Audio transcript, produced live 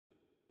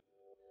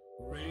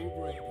rAVe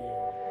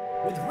Radio.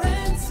 With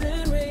rants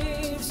and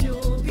raves,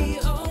 you'll be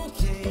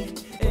okay.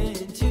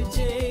 And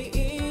today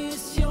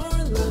is your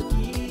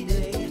lucky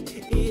day.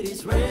 It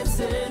is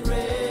rants and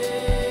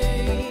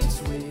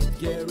raves with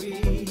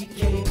Gary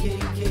K.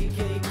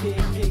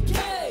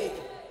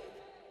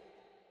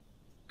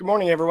 Good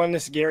morning, everyone.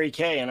 This is Gary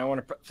K, and I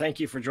want to thank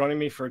you for joining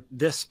me for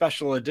this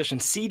special edition,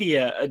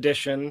 CEDIA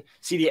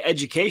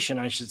Education,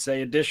 I should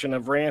say, edition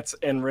of Rants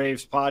and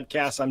Raves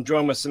podcast. I'm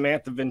joined with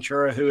Samantha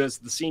Ventura, who is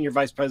the Senior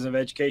Vice President of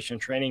Education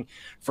and Training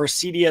for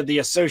CEDIA, the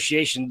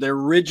association, the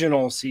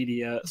original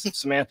CEDIA.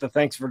 Samantha,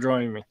 thanks for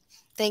joining me.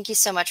 Thank you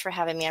so much for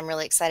having me. I'm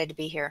really excited to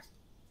be here.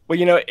 Well,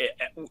 you know,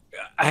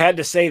 I had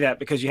to say that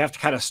because you have to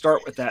kind of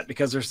start with that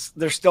because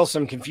there's still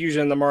some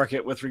confusion in the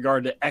market with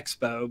regard to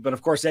Expo. But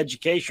of course,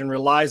 education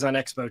relies on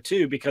Expo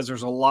too, because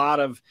there's a lot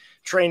of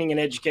training and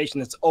education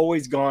that's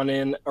always gone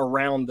in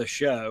around the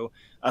show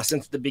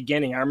since the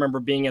beginning. I remember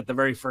being at the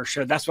very first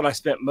show. That's what I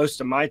spent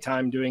most of my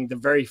time doing. The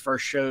very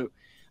first show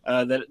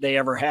that they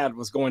ever had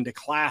was going to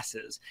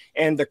classes.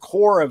 And the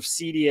core of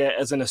CEDIA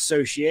as an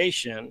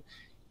association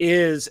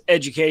is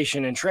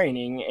education and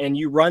training, and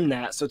you run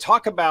that. So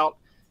talk about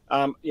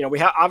you know,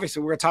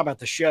 obviously we're going to talk about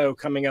the show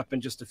coming up in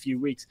just a few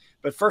weeks,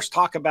 but first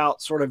talk about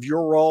sort of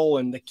your role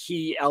and the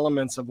key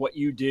elements of what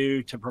you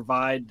do to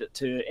provide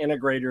to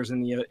integrators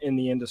in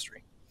the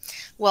industry.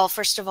 Well,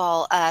 first of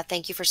all,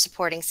 thank you for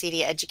supporting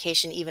CEDIA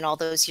Education even all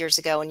those years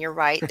ago. And you're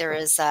right, there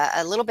is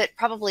a little bit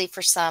probably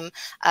for some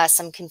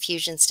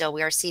confusion still.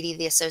 We are CEDIA,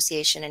 the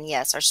association, and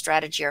yes, our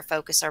strategy, our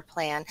focus, our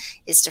plan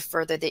is to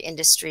further the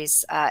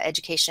industry's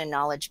education and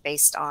knowledge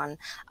based on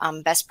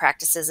best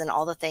practices and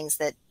all the things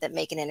that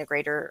make an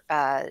integrator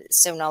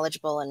so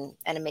knowledgeable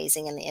and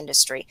amazing in the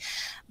industry.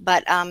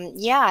 But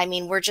yeah, I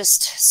mean, we're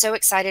just so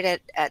excited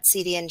at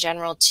CEDIA in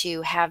general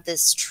to have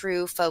this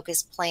true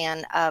focused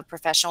plan of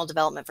professional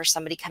development for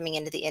somebody coming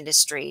into the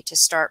industry, to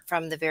start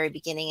from the very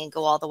beginning and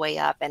go all the way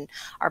up. And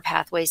our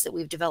pathways that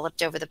we've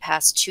developed over the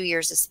past 2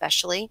 years,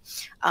 especially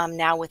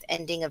now with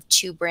ending of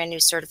 2 brand new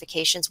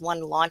certifications,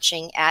 one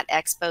launching at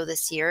Expo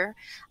this year.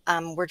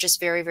 We're just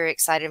very, very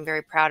excited and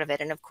very proud of it.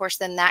 And of course,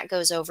 then that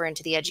goes over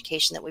into the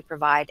education that we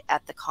provide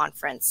at the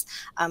conference.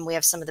 We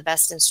have some of the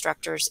best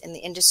instructors in the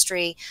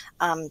industry,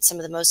 some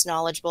of the most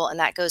knowledgeable, and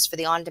that goes for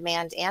the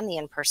on-demand and the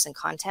in-person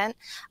content.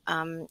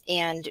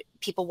 And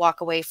people walk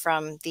away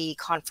from the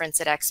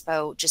conference at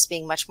Expo just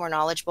being much more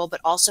knowledgeable,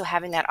 but also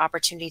having that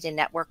opportunity to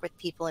network with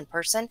people in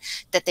person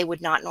that they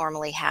would not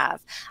normally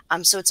have.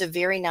 So it's a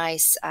very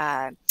nice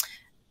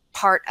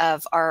part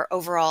of our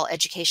overall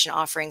education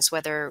offerings,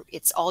 whether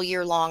it's all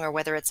year long or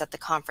whether it's at the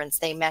conference.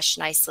 They mesh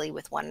nicely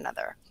with one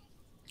another.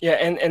 Yeah,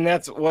 and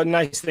that's one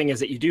nice thing is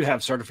that you do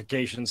have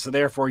certifications. So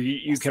therefore,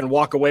 you can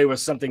walk away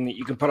with something that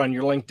you can put on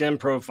your LinkedIn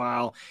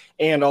profile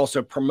and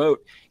also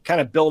promote,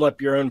 kind of build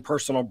up your own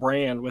personal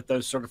brand with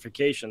those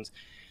certifications.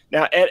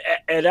 Now,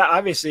 and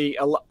obviously,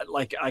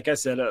 like I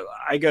said,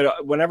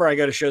 whenever I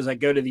go to shows, I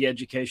go to the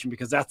education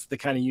because that's the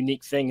kind of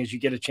unique thing is you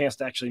get a chance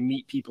to actually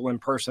meet people in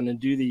person and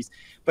do these.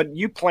 But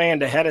you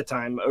planned ahead of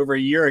time over a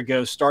year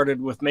ago,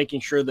 started with making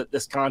sure that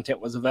this content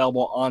was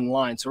available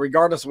online. So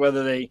regardless of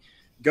whether they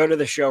go to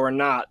the show or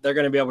not, they're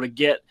going to be able to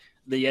get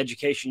the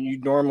education you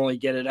normally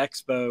get at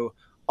Expo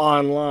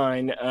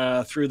online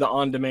through the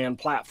on-demand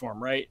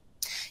platform, right?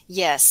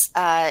 Yes.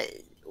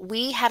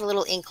 We had a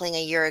little inkling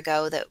a year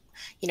ago that,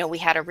 you know, we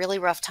had a really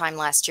rough time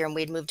last year and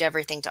we'd moved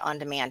everything to on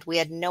demand. We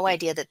had no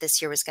idea that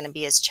this year was going to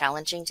be as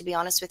challenging, to be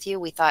honest with you.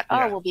 We thought,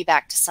 oh, we'll be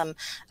back to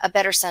a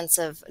better sense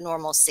of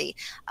normalcy.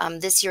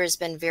 This year has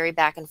been very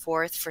back and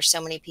forth for so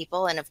many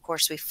people. And of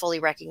course, we fully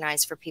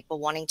recognize for people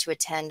wanting to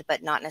attend,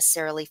 but not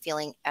necessarily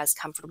feeling as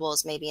comfortable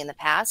as maybe in the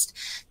past,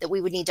 that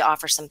we would need to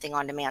offer something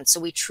on demand. So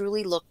we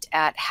truly looked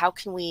at how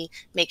can we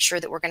make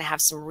sure that we're going to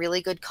have some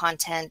really good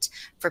content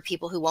for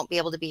people who won't be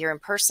able to be here in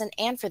person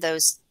and for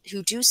those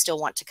who do still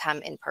want to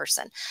come in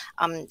person.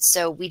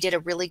 So we did a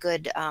really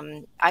good,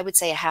 I would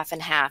say a half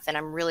and half, and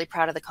I'm really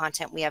proud of the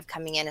content we have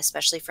coming in,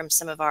 especially from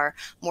some of our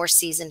more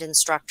seasoned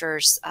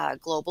instructors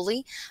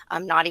globally,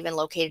 not even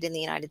located in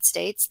the United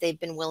States. They've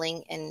been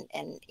willing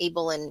and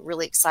able and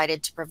really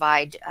excited to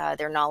provide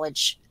their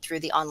knowledge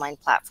through the online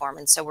platform.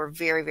 And so we're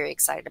very, very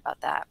excited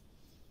about that.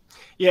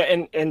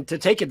 Yeah, and to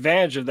take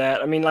advantage of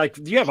that, I mean, like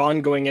you have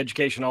ongoing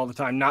education all the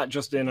time, not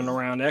just in and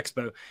around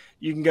Expo.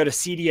 You can go to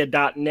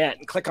cedia.net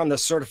and click on the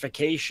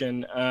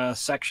certification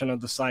section of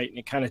the site, and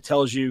it kind of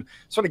tells you,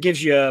 sort of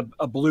gives you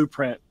a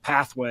blueprint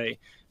pathway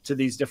to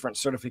these different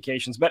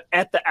certifications. But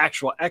at the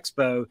actual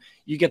Expo,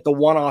 you get the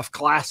one-off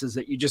classes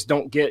that you just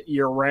don't get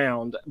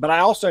year-round. But I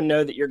also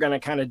know that you're going to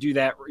kind of do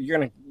that. You're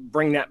going to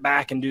bring that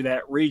back and do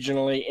that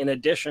regionally in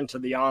addition to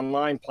the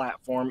online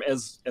platform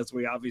as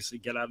we obviously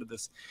get out of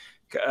this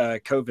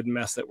COVID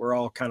mess that we're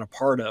all kind of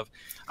part of.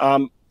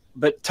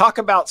 But talk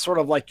about sort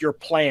of like your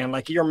plan,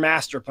 like your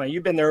master plan.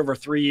 You've been there over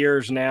 3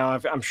 years now.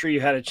 I'm sure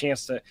you had a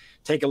chance to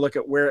take a look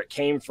at where it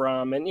came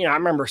from. And, you know, I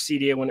remember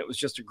CEDIA when it was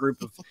just a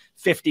group of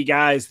 50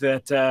 guys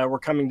that were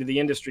coming to the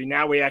industry.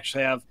 Now we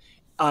actually have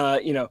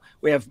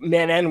we have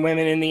men and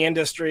women in the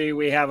industry.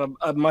 We have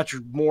a much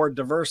more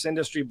diverse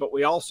industry, but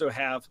we also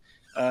have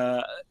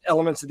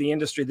elements of the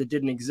industry that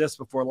didn't exist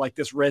before, like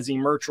this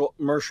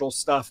resi-commercial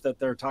stuff that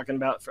they're talking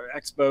about for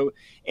Expo,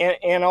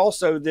 and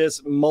also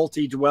this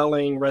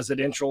multi-dwelling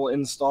residential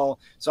install.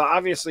 So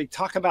obviously,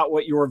 talk about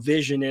what your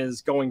vision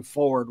is going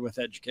forward with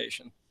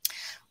education.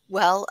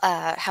 Well,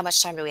 how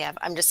much time do we have?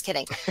 I'm just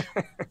kidding.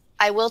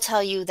 I will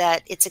tell you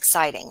that it's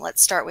exciting.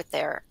 Let's start with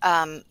there.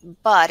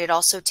 But it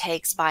also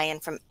takes buy-in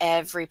from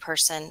every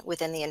person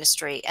within the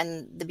industry.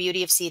 And the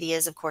beauty of CEDIA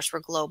is, of course, we're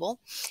global.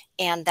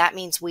 And that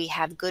means we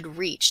have good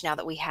reach now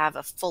that we have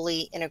a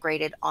fully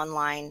integrated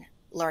online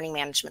learning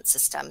management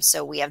system.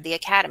 So we have the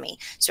Academy.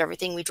 So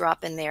everything we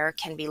drop in there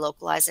can be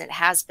localized, and it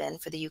has been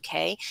for the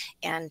UK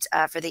and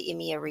for the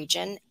EMEA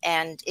region,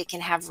 and it can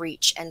have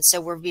reach. And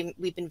so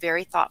we've been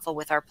very thoughtful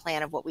with our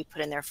plan of what we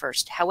put in there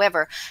first.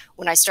 However,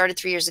 when I started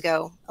 3 years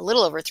ago, a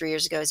little over 3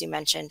 years ago, as you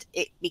mentioned,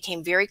 it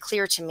became very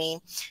clear to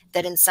me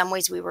that in some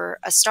ways we were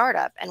a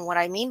startup. And what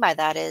I mean by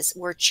that is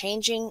we're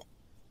changing.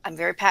 I'm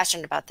very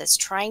passionate about this,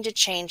 trying to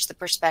change the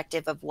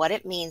perspective of what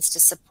it means to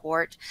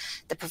support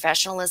the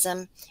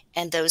professionalism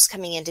and those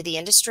coming into the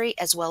industry,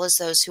 as well as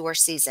those who are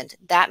seasoned.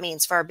 That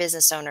means for our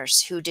business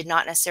owners who did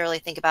not necessarily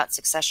think about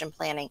succession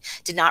planning,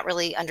 did not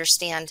really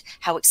understand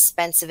how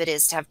expensive it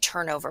is to have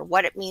turnover,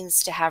 what it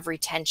means to have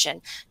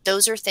retention.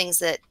 Those are things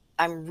that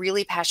I'm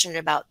really passionate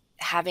about,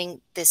 having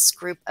this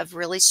group of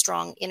really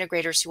strong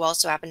integrators who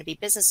also happen to be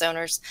business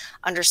owners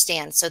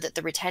understand, so that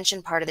the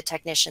retention part of the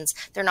technicians,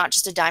 they're not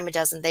just a dime a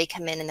dozen, they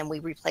come in and then we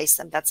replace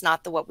them. That's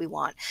not what we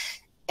want.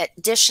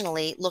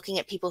 Additionally, looking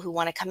at people who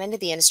want to come into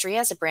the industry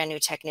as a brand new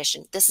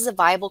technician, this is a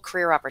viable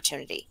career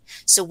opportunity.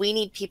 So we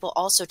need people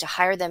also to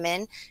hire them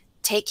in,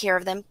 take care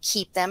of them,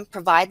 keep them,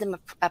 provide them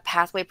a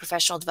pathway of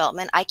professional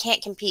development. I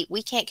can't compete.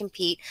 We can't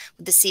compete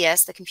with the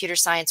CS, the computer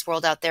science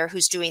world out there,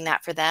 who's doing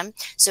that for them.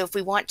 So if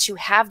we want to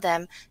have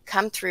them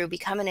come through,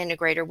 become an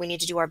integrator, we need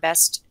to do our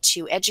best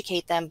to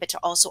educate them, but to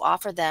also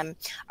offer them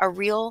a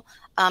real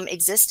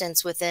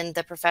existence within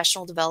the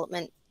professional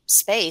development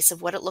space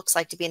of what it looks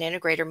like to be an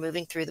integrator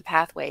moving through the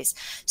pathways.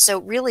 So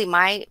really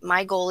my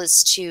goal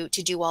is to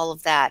do all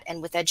of that. And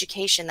with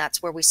education,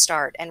 that's where we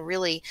start. And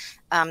really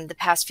the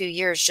past few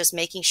years, just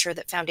making sure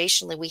that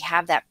foundationally we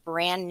have that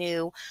brand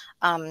new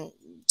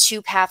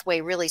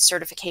two-pathway really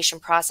certification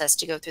process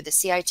to go through the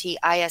CIT,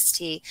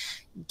 IST,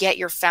 get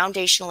your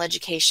foundational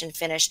education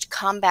finished,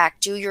 come back,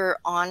 do your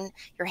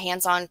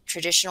hands-on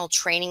traditional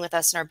training with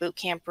us in our boot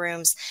camp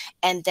rooms,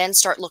 and then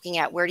start looking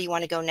at where do you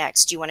want to go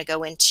next? Do you want to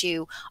go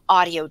into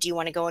audio? Do you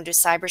want to go into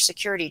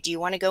cybersecurity? Do you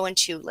want to go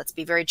into, let's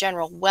be very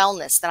general,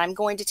 wellness? That I'm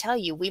going to tell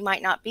you, we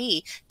might not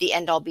be the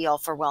end-all be-all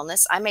for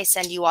wellness. I may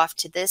send you off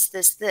to this,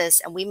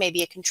 and we may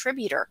be a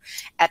contributor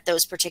at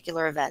those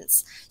particular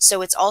events.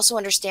 So it's also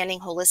understanding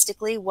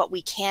holistically what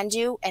we can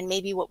do and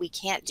maybe what we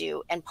can't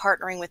do, and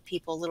partnering with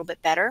people a little bit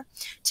better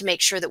to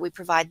make sure that we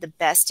provide the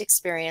best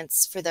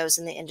experience for those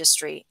in the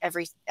industry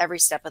every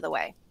step of the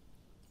way.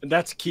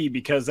 That's key,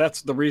 because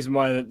that's the reason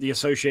why the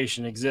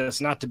association exists,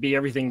 not to be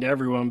everything to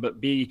everyone, but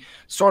be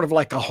sort of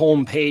like a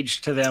home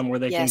page to them where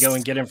they can go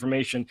and get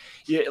information.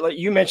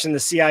 You mentioned the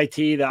CIT,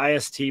 the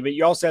IST, but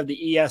you also have the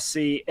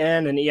ESCN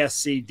and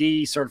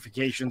ESCD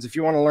certifications. If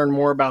you want to learn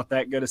more about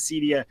that, go to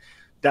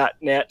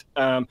CEDIA.net.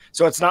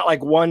 So it's not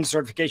like one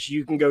certification.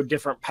 You can go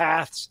different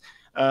paths.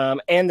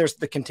 And there's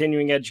the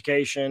continuing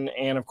education.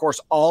 And of course,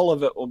 all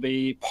of it will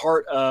be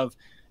part of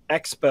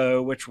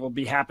Expo, which will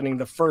be happening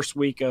the first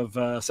week of,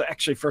 so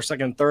actually first,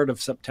 second, third of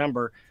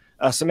September.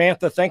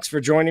 Samantha, thanks for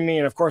joining me.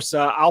 And of course,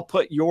 I'll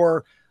put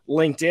your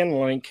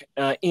LinkedIn link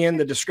in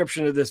the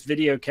description of this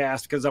video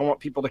cast, because I want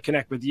people to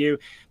connect with you,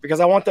 because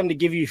I want them to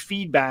give you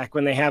feedback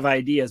when they have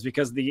ideas,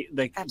 because the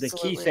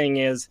key thing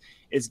is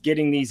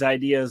getting these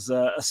ideas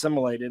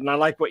assimilated. And I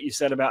like what you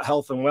said about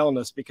health and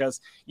wellness, because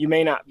you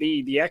may not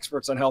be the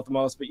experts on health and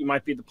wellness, but you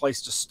might be the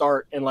place to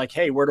start. And like,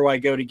 hey, where do I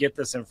go to get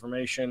this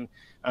information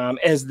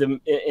as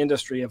the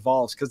industry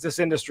evolves? Because this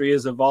industry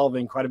is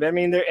evolving quite a bit. I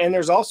mean,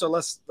 there's also,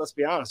 let's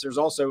be honest, there's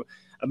also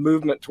a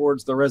movement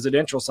towards the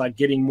residential side,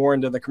 getting more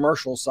into the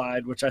commercial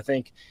side, which I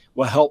think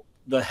will help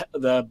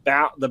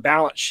the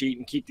balance sheet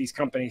and keep these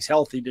companies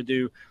healthy to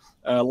do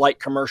light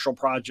commercial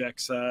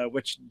projects,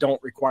 which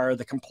don't require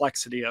the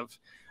complexity of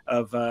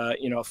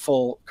a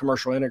full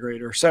commercial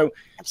integrator. So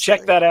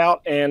check that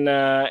out, and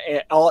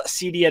all at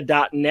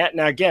CEDIA.net.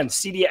 Now again,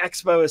 CEDIA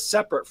Expo is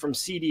separate from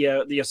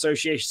CEDIA, the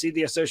association.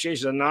 CEDIA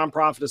Association is a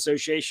nonprofit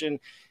association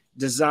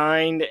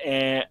designed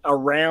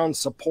around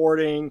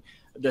supporting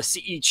the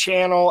CE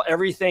channel,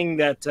 everything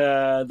that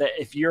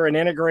if you're an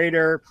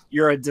integrator,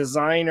 you're a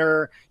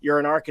designer, you're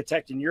an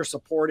architect, and you're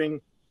supporting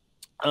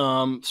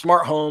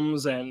smart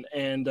homes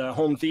and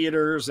home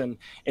theaters and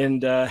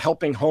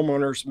helping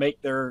homeowners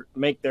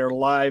make their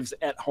lives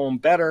at home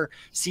better.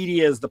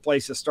 CEDIA is the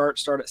place to start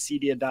at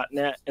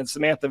CEDIA.net. And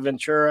Samantha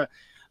Ventura,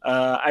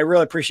 I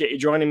really appreciate you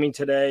joining me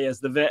today as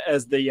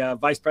the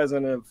Vice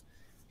President of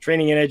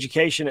Training and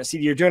Education at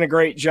CEDIA. You're doing a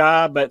great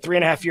job, but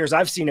 3.5 years,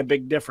 I've seen a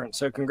big difference.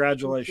 So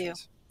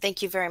congratulations.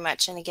 Thank you very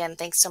much. And again,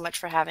 thanks so much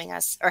for having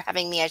us, or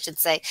having me, I should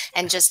say,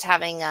 and just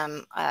having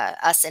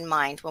us in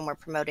mind when we're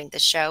promoting the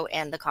show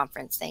and the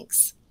conference.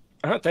 Thanks.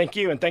 Thank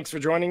you, and thanks for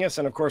joining us.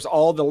 And of course,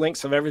 all the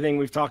links of everything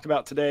we've talked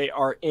about today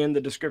are in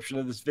the description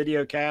of this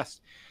video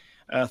cast.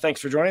 Thanks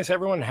for joining us,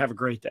 everyone, and have a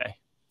great day.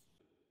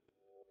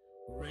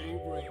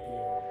 rAVe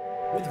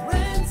Radio. With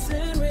rants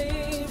and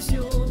raves,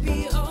 you'll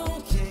be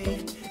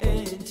okay.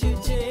 And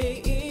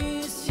today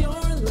is your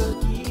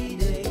lucky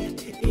day.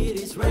 It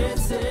is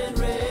rants and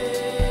raves.